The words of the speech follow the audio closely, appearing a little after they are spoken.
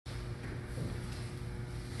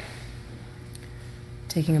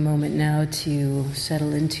Taking a moment now to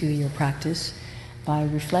settle into your practice by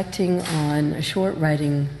reflecting on a short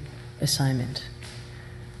writing assignment.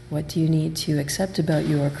 What do you need to accept about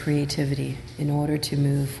your creativity in order to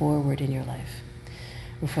move forward in your life?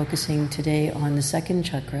 We're focusing today on the second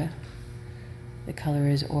chakra. The color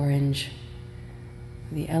is orange.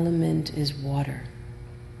 The element is water.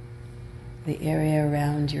 The area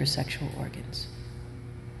around your sexual organs.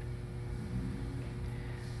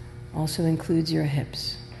 Also includes your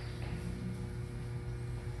hips.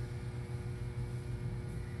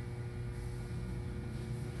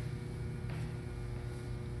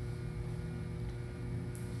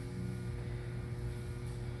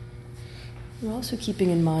 We're also keeping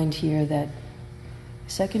in mind here that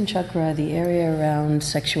second chakra, the area around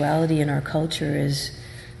sexuality in our culture, it's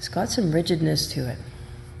got some rigidness to it.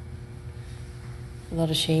 A lot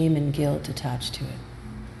of shame and guilt attached to it.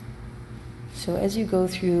 So as you go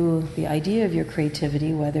through the idea of your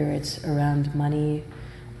creativity, whether it's around money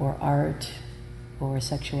or art or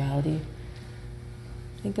sexuality,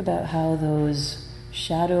 think about how those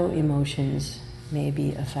shadow emotions may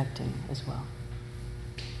be affecting as well.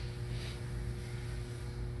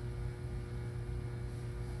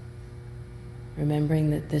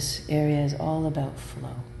 Remembering that this area is all about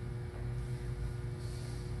flow.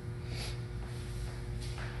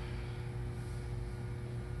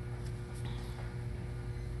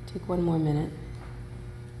 Take one more minute.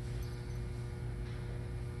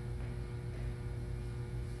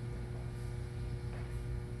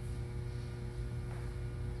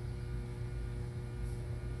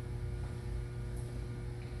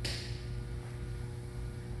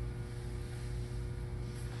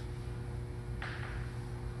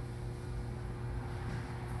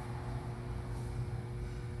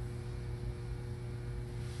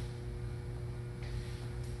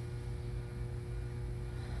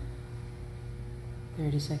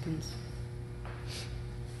 Thirty seconds.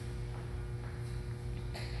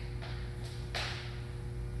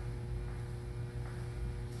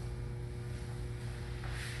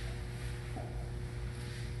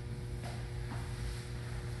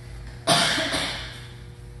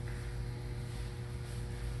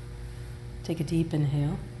 Take a deep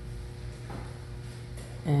inhale.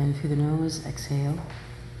 And through the nose, exhale.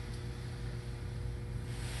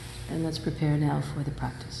 And let's prepare now for the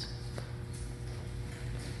practice.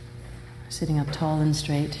 Sitting up tall and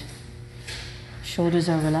straight. Shoulders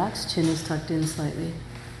are relaxed, chin is tucked in slightly.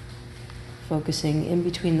 Focusing in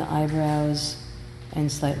between the eyebrows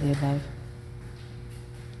and slightly above.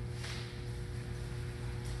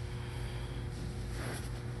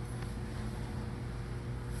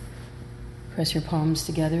 Press your palms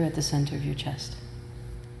together at the center of your chest.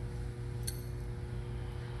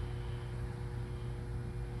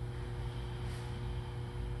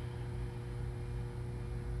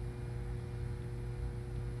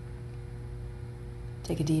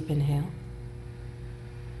 Take a deep inhale.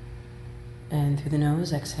 And through the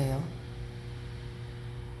nose, exhale.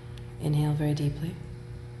 Inhale very deeply.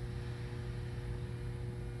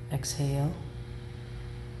 Exhale.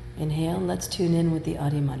 Inhale. Let's tune in with the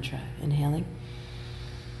Adi mantra. Inhaling.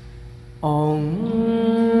 Om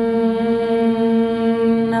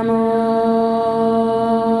Namo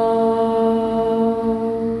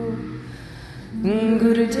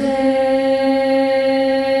Gurudev.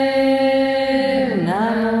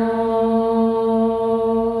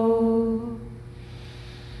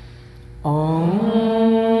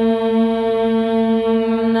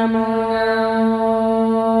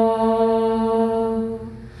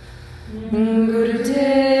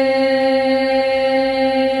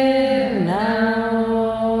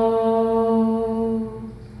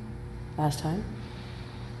 Last time.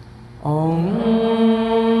 Om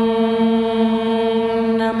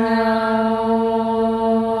Namo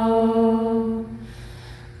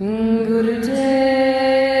Gurudev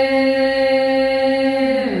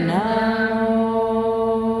Namo.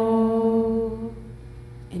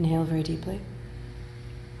 Inhale very deeply.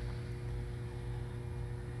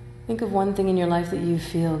 Think of one thing in your life that you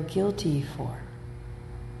feel guilty for.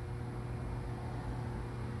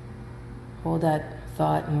 Hold that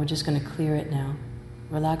thought, and we're just going to clear it now.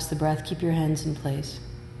 Relax the breath, keep your hands in place.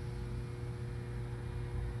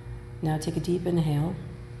 Now take a deep inhale,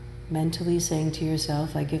 mentally saying to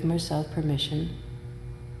yourself, I give myself permission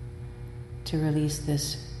to release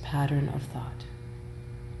this pattern of thought.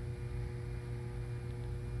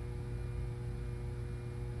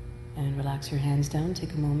 And relax your hands down,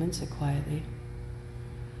 take a moment, sit quietly.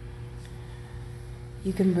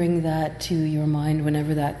 You can bring that to your mind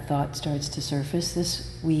whenever that thought starts to surface.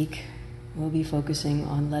 This week, we'll be focusing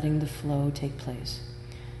on letting the flow take place.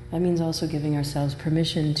 That means also giving ourselves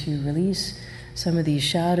permission to release some of these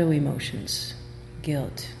shadow emotions,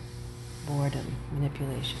 guilt, boredom,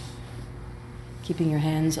 manipulation. Keeping your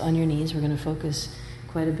hands on your knees, we're going to focus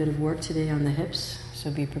quite a bit of work today on the hips,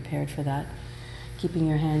 so be prepared for that. Keeping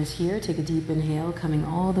your hands here, take a deep inhale, coming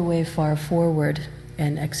all the way far forward,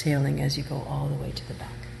 and exhaling as you go all the way to the back.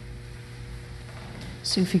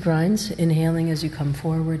 Sufi grinds, inhaling as you come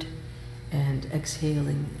forward, and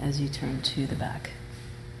exhaling as you turn to the back.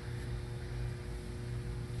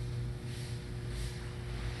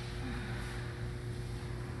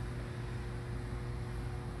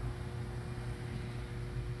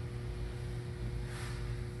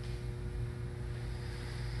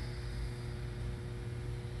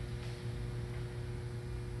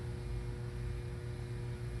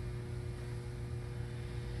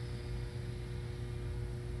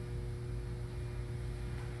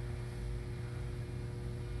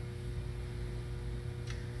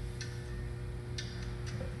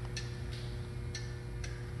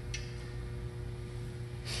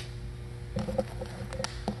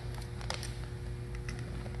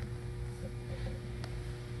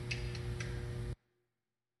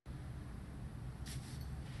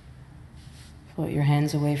 Float your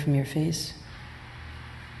hands away from your face.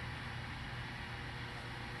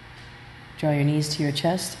 Draw your knees to your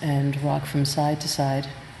chest and rock from side to side.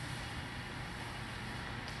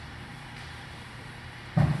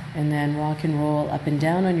 And then rock and roll up and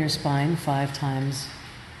down on your spine 5 times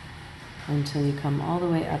until you come all the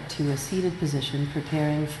way up to a seated position,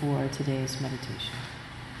 preparing for today's meditation.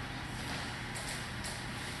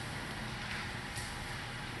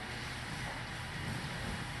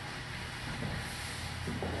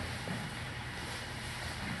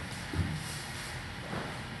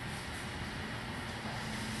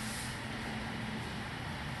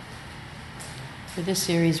 For this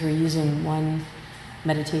series, we're using one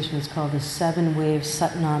meditation. It's called the 7-Wave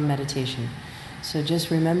Satnam meditation. So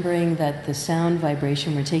just remembering that the sound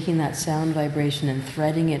vibration, we're taking that sound vibration and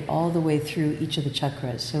threading it all the way through each of the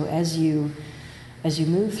chakras. So as you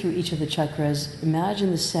move through each of the chakras,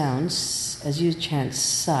 imagine the sounds as you chant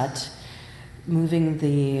Sat, moving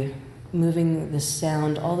the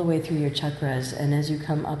sound all the way through your chakras, and as you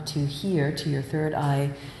come up to here, to your third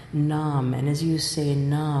eye, Nam, and as you say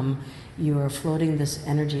Nam, you are floating this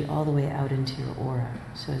energy all the way out into your aura.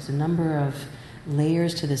 So there's a number of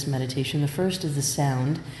layers to this meditation. The first is the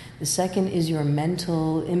sound. The second is your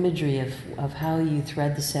mental imagery of how you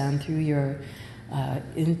thread the sound through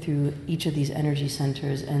through each of these energy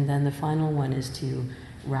centers, and then the final one is to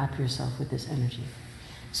wrap yourself with this energy.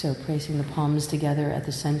 So placing the palms together at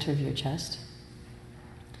the center of your chest.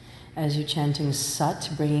 As you're chanting Sat,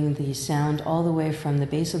 bringing the sound all the way from the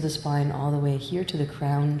base of the spine all the way here to the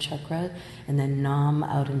crown chakra, and then Nam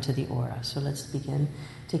out into the aura. So let's begin.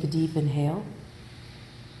 Take a deep inhale.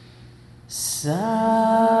 Sat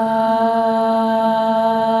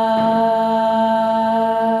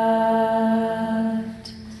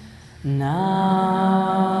Nam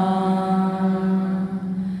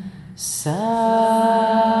Sat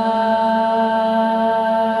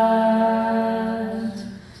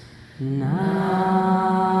Nam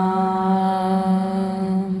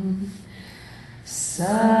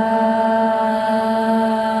Sat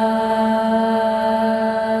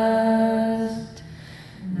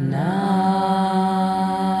Nam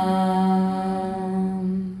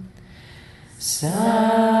Sat Nam Sat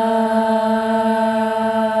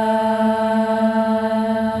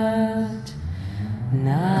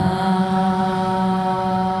Nam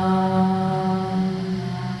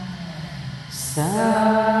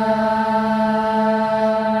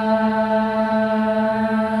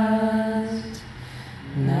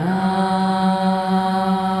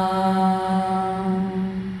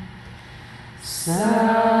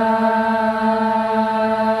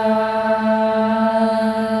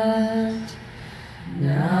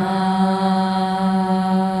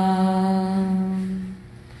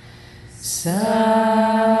Sat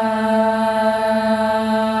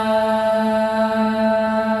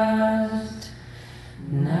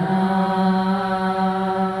Nam Sat Nam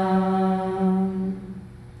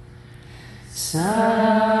Sat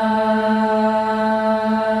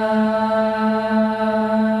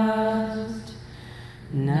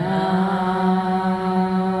Nam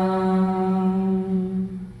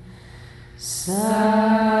Sat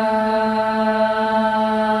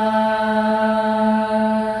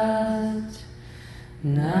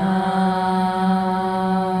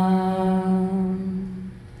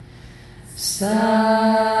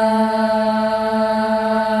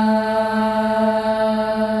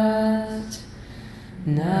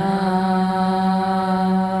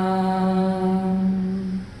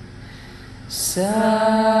Two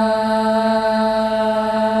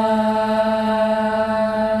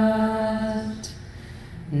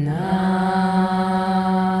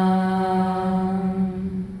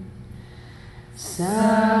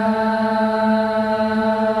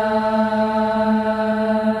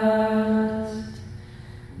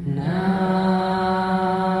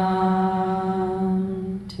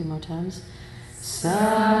more times.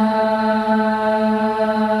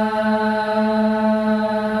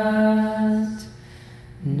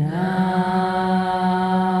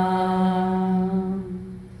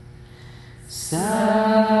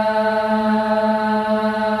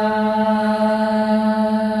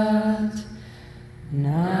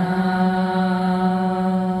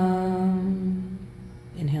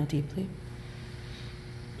 Inhale deeply.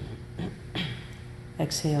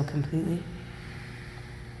 Exhale completely.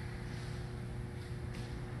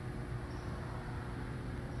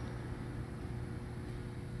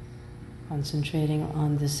 Concentrating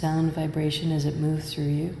on the sound vibration as it moves through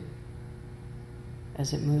you,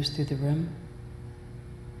 as it moves through the room.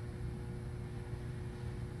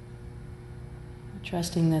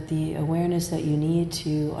 Trusting that the awareness that you need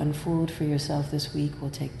to unfold for yourself this week will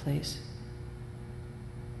take place.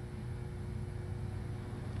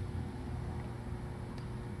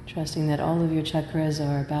 Trusting that all of your chakras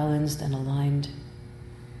are balanced and aligned,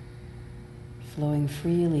 flowing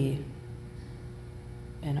freely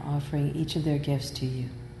and offering each of their gifts to you.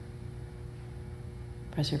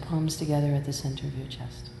 Press your palms together at the center of your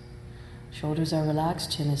chest. Shoulders are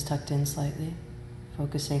relaxed, chin is tucked in slightly,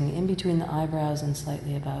 focusing in between the eyebrows and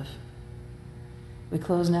slightly above. We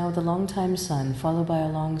close now with a long time sun, followed by a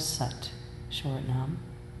long sat, short nam.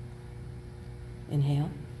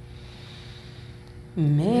 Inhale.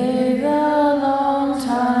 May the long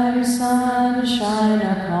time sun shine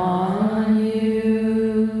upon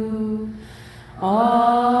you.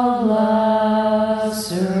 All love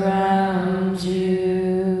surround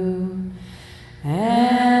you,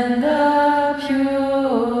 and the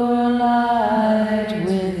pure light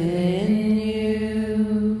within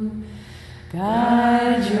you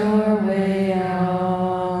guide your way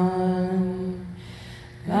on,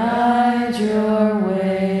 guide your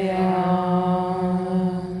way on,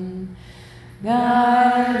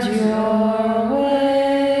 guide your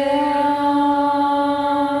way on.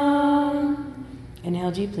 Inhale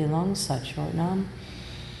deeply, long sat, short nam.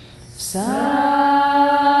 Sat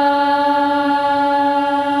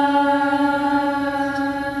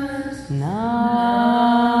nam.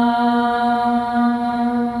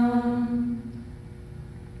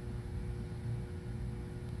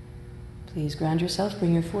 Please ground yourself,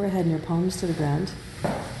 bring your forehead and your palms to the ground,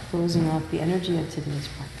 closing off the energy of today's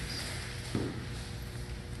practice.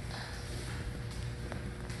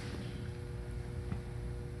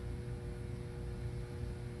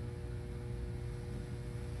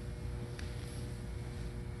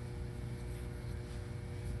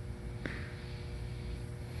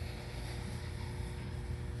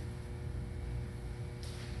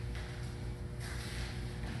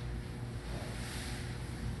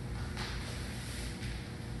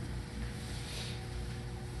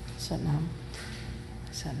 Sat nam,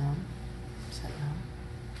 sat nam, sat nam,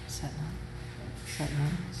 sat nam, sat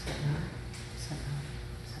nam, sat nam, sat nam,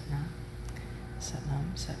 sat nam, sat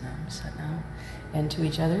nam, sat nam, sat nam, and to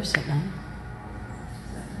each other, sat nam.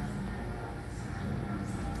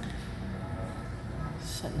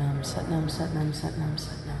 Sat nam, sat nam, sat nam, sat nam,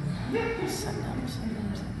 sat nam, sat nam, sat nam,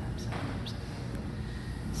 sat nam,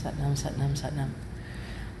 sat nam, sat nam, sat nam.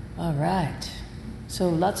 All right. So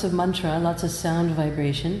lots of mantra, lots of sound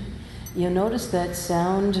vibration. You'll notice that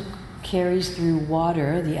sound carries through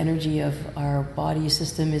water. The energy of our body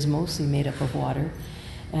system is mostly made up of water.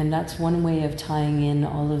 And that's one way of tying in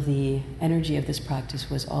all of the energy of this practice,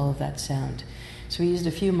 was all of that sound. So we used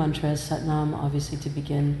a few mantras, Satnam obviously to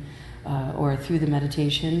begin, or through the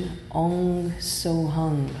meditation. Ong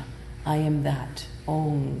Sohung, I am that.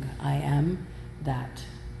 Ong, I am that.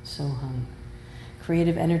 Sohung.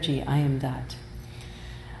 Creative energy, I am that.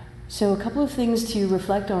 So a couple of things to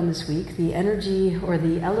reflect on this week. The energy or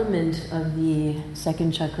the element of the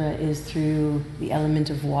second chakra is through the element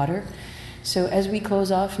of water. So as we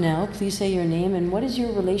close off now, please say your name and what is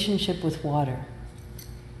your relationship with water?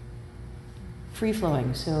 Free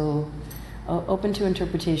flowing, so open to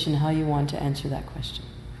interpretation how you want to answer that question.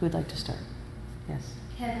 Who would like to start? Yes.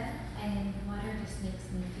 Heather, and water just makes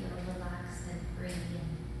me feel relaxed and free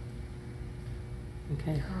and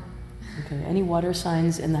Okay. calm. Okay. Any water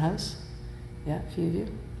signs in the house? Yeah, a few of you?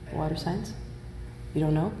 Water signs? You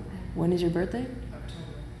don't know? When is your birthday?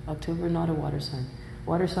 October, not a water sign.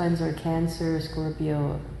 Water signs are Cancer,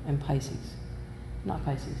 Scorpio, and Pisces. Not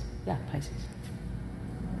Pisces. Yeah, Pisces.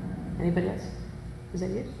 Anybody else? Is that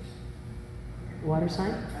you? Water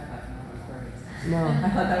sign? No.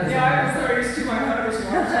 Yeah, I was too. I thought it was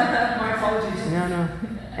water sign. My apologies. No.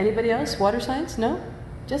 Anybody else? Water signs? No?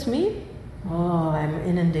 Just me? Oh, I'm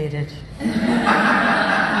inundated.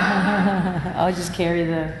 I'll just carry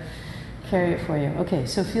it for you. Okay,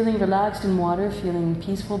 so feeling relaxed in water, feeling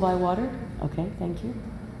peaceful by water. Okay, thank you.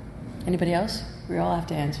 Anybody else? We all have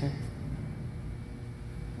to answer.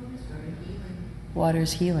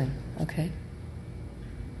 Water's healing. Okay.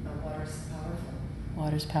 Water's powerful.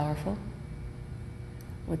 Water's powerful.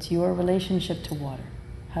 What's your relationship to water?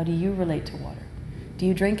 How do you relate to water? Do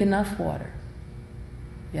you drink enough water?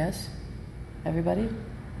 Yes? Everybody?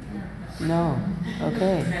 No.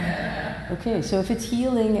 Okay. Okay, so if it's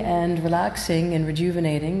healing and relaxing and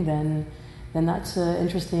rejuvenating, then that's an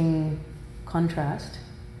interesting contrast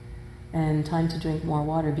and time to drink more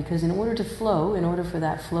water, because in order for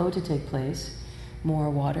that flow to take place, more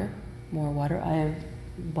water. I have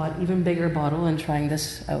bought even bigger bottle and trying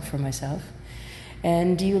this out for myself.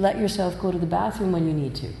 And do you let yourself go to the bathroom when you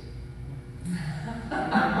need to?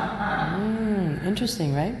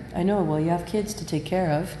 Interesting, right? I know, well, you have kids to take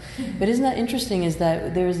care of. But isn't that interesting, is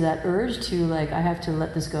that there's that urge to, like, I have to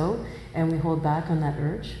let this go, and we hold back on that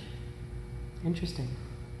urge? Interesting.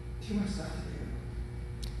 Too much stuff to do.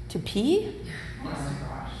 To pee? Oh my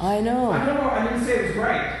gosh. I know. I don't know, I didn't say it was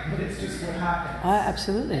right, but it's just what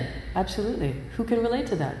happened. Absolutely. Who can relate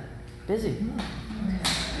to that? Busy.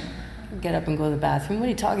 Get up and go to the bathroom. What are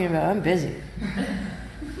you talking about? I'm busy.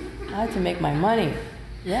 I have to make my money.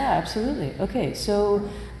 Yeah, absolutely. Okay, so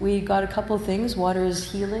we got a couple of things. Water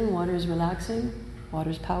is healing, water is relaxing,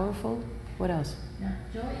 water is powerful. What else? Yeah,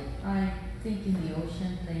 joy, I think in the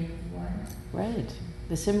ocean, lake, water. Right.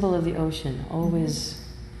 The symbol of the ocean, always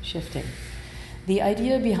shifting. The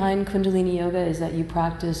idea behind Kundalini Yoga is that you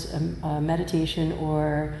practice a meditation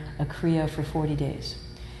or a Kriya for 40 days.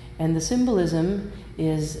 And the symbolism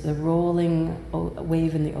is the rolling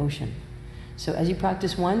wave in the ocean. So as you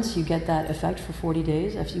practice once, you get that effect for 40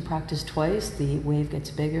 days. If you practice twice, the wave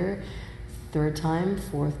gets bigger. Third time,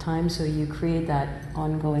 fourth time, so you create that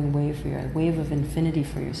ongoing wave for a wave of infinity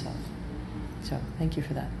for yourself. So thank you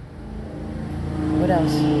for that. What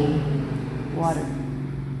else? Water.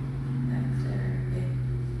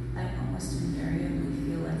 I almost invariably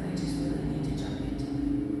feel like I just really need to jump into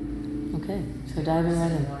it. Okay, so diving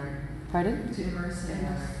right in. Pardon? To immerse in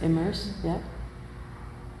water. Immerse, yeah.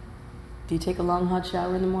 Do you take a long hot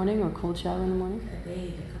shower in the morning or cold shower in the morning? I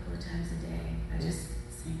bathe a couple of times a day. I just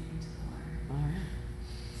sink into the water. All right.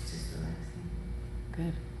 It's just relaxing.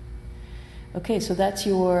 Good. Okay, so that's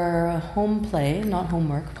your home play, not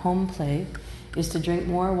homework. Home play is to drink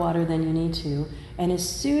more water than you need to. And as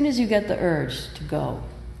soon as you get the urge to go,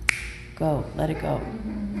 let it go.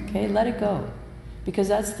 Okay, let it go. Because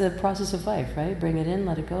that's the process of life, right? Bring it in,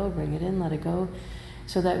 let it go, bring it in, let it go.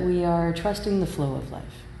 So that we are trusting the flow of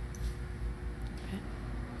life. Okay.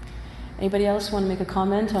 Anybody else want to make a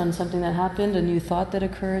comment on something that happened, a new thought that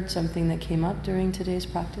occurred, something that came up during today's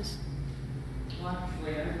practice? Well,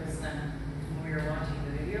 actually, it was when we were watching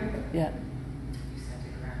the video. Yeah. You said to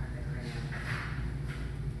grab the crayon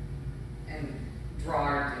and draw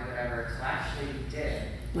or do whatever. So I actually did.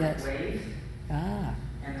 Yes. Wave. Ah.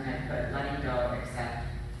 And then I put letting go, accept,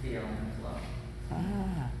 feel, and flow.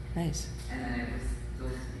 Ah. Nice. And then it was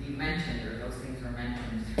those you mentioned, or those things were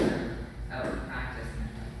mentioned throughout practice.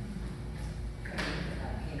 And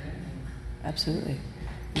that came in. Absolutely.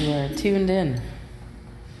 You are tuned in,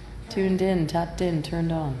 tapped in,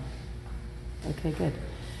 turned on. Okay, good.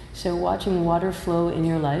 So watching water flow in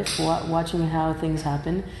your life, watching how things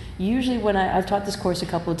happen. Usually when I've taught this course a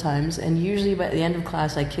couple of times, and usually by the end of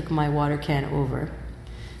class I kick my water can over.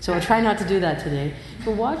 So I'll try not to do that today.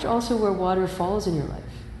 But watch also where water falls in your life,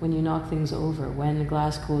 when you knock things over, when the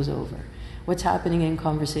glass goes over. What's happening in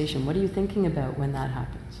conversation? What are you thinking about when that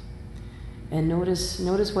happens? And notice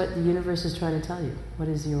what the universe is trying to tell you. What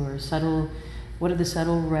are the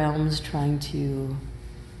subtle realms trying to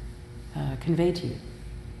convey to you?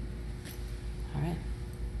 All right.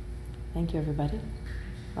 Thank you, everybody.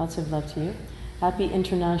 Lots of love to you. Happy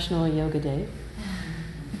International Yoga Day.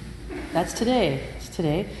 That's today.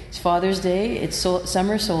 It's Father's Day. It's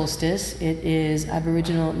summer solstice. It is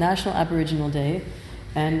National Aboriginal Day.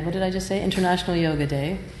 And what did I just say? International Yoga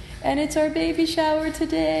Day. And it's our baby shower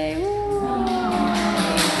today.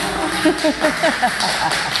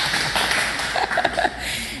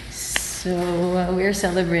 So we're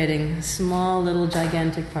celebrating a small, little,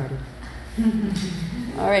 gigantic party.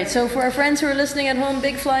 All right, so for our friends who are listening at home,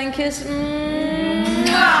 big flying kiss.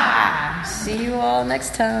 Mwah! See you all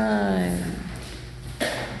next time.